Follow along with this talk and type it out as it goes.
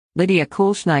Lidia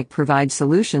Kuleshnyk provides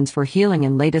solutions for healing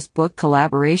in latest book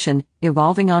collaboration,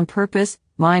 Evolving on Purpose,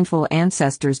 Mindful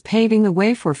Ancestors Paving the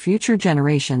Way for Future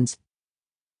Generations.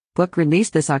 Book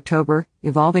released this October,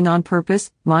 Evolving on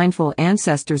Purpose, Mindful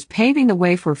Ancestors Paving the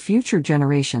Way for Future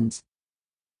Generations.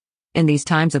 In these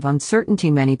times of uncertainty,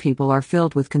 many people are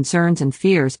filled with concerns and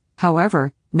fears.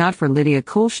 However, not for Lidia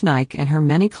Kuleshnyk and her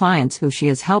many clients who she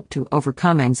has helped to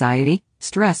overcome anxiety,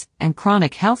 stress, and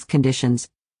chronic health conditions.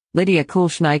 Lidia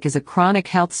Kuleshnyk is a chronic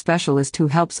health specialist who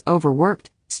helps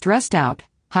overworked, stressed out,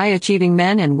 high-achieving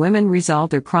men and women resolve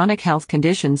their chronic health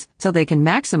conditions so they can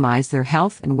maximize their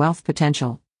health and wealth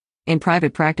potential. In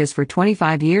private practice for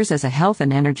 25 years as a health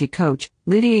and energy coach,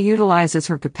 Lidia utilizes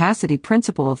her capacity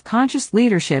principle of conscious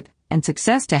leadership and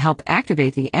success to help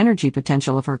activate the energy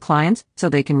potential of her clients so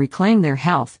they can reclaim their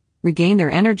health, regain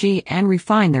their energy, and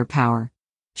refine their power.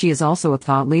 She is also a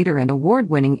thought leader and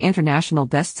award-winning international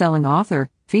best-selling author,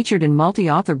 featured in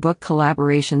multi-author book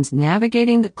collaborations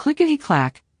Navigating the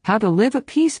Clickety-Clack, How to Live a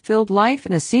Peace-Filled Life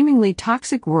in a Seemingly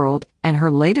Toxic World, and her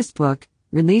latest book,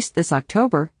 released this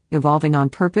October, Evolving on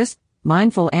Purpose,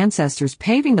 Mindful Ancestors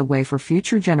Paving the Way for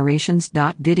Future Generations.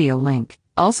 Video link,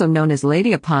 also known as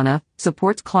Lidia,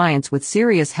 supports clients with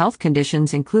serious health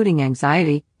conditions including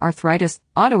anxiety, arthritis,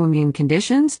 autoimmune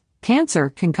conditions, cancer,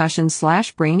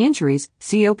 concussions/brain injuries,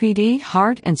 COPD,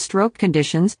 heart and stroke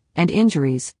conditions, and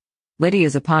injuries.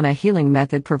 Lidia's healing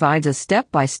method provides a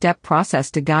step-by-step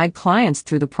process to guide clients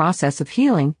through the process of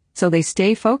healing, so they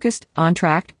stay focused, on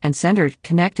track, and centered,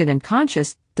 connected and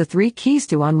conscious, the 3 keys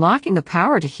to unlocking the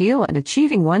power to heal and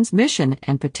achieving one's mission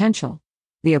and potential.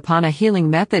 The healing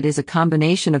method is a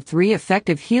combination of 3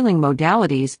 effective healing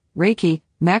modalities: Reiki,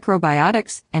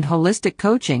 macrobiotics, and holistic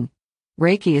coaching.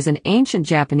 Reiki is an ancient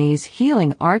Japanese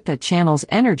healing art that channels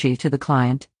energy to the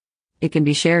client. It can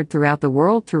be shared throughout the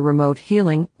world through remote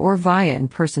healing or via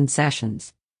in-person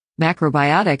sessions.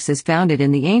 Macrobiotics is founded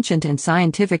in the ancient and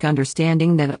scientific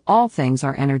understanding that all things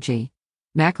are energy.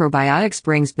 Macrobiotics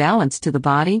brings balance to the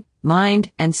body,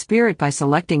 mind, and spirit by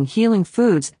selecting healing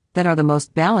foods that are the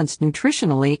most balanced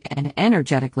nutritionally and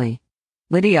energetically.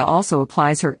 Lidia also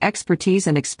applies her expertise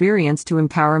and experience to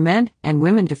empower men and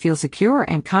women to feel secure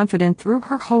and confident through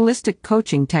her holistic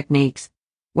coaching techniques.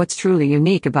 What's truly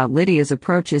unique about Lidia's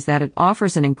approach is that it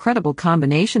offers an incredible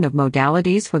combination of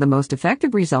modalities for the most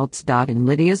effective results. In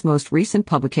Lidia's most recent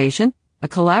publication, a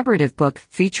collaborative book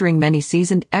featuring many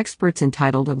seasoned experts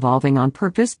entitled Evolving on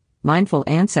Purpose, Mindful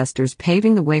Ancestors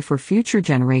Paving the Way for Future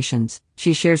Generations,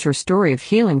 she shares her story of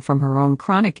healing from her own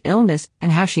chronic illness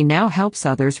and how she now helps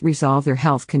others resolve their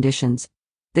health conditions.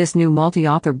 This new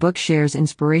multi-author book shares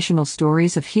inspirational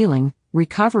stories of healing,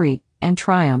 recovery, and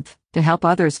triumph to help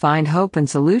others find hope and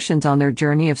solutions on their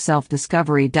journey of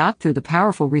self-discovery. Through the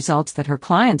powerful results that her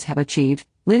clients have achieved,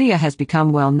 Lidia has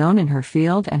become well known in her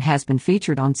field and has been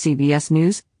featured on CBS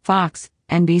News, Fox,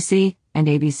 NBC, and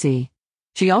ABC.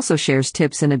 She also shares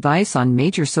tips and advice on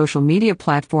major social media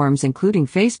platforms including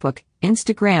Facebook,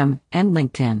 Instagram, and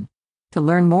LinkedIn. To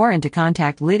learn more and to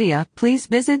contact Lidia, please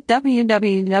visit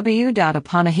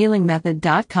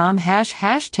www.apanahealingmethod.com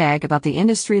 #. About the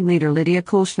industry leader Lidia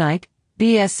Kuleshnyk,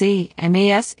 BSc,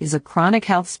 MAS, is a chronic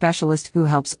health specialist who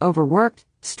helps overworked,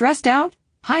 stressed out,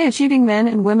 high-achieving men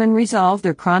and women resolve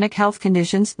their chronic health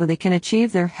conditions so they can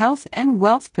achieve their health and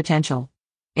wealth potential.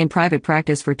 In private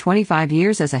practice for 25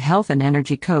 years as a health and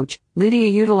energy coach, Lidia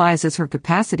utilizes her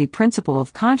capacity principle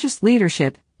of conscious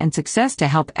leadership and success to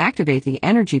help activate the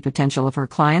energy potential of her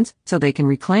clients so they can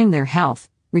reclaim their health,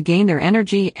 regain their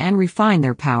energy, and refine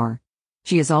their power.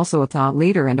 She is also a thought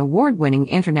leader and award-winning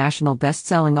international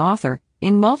best-selling author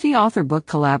in multi-author book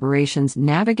collaborations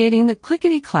Navigating the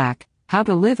Clickety-Clack, How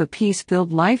to Live a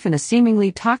Peace-Filled Life in a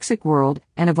Seemingly Toxic World,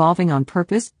 and Evolving on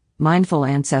Purpose, Mindful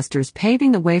Ancestors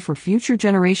Paving the Way for Future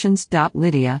Generations.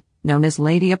 Lidia, known as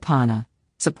Lidia,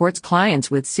 supports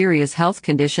clients with serious health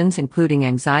conditions including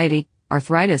anxiety,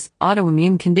 arthritis,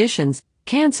 autoimmune conditions,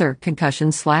 cancer,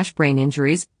 concussions/brain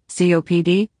injuries,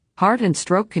 COPD, heart and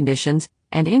stroke conditions,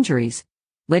 and injuries.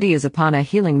 Lidia's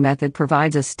healing method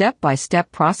provides a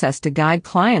step-by-step process to guide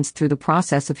clients through the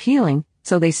process of healing,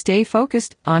 so they stay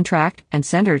focused, on track, and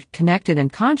centered, connected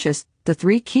and conscious, the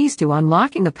 3 keys to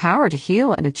unlocking the power to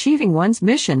heal and achieving one's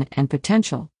mission and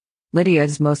potential. Lidia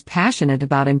is most passionate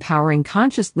about empowering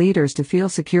conscious leaders to feel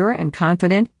secure and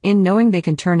confident in knowing they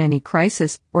can turn any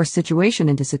crisis or situation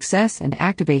into success and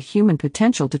activate human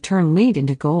potential to turn lead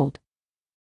into gold.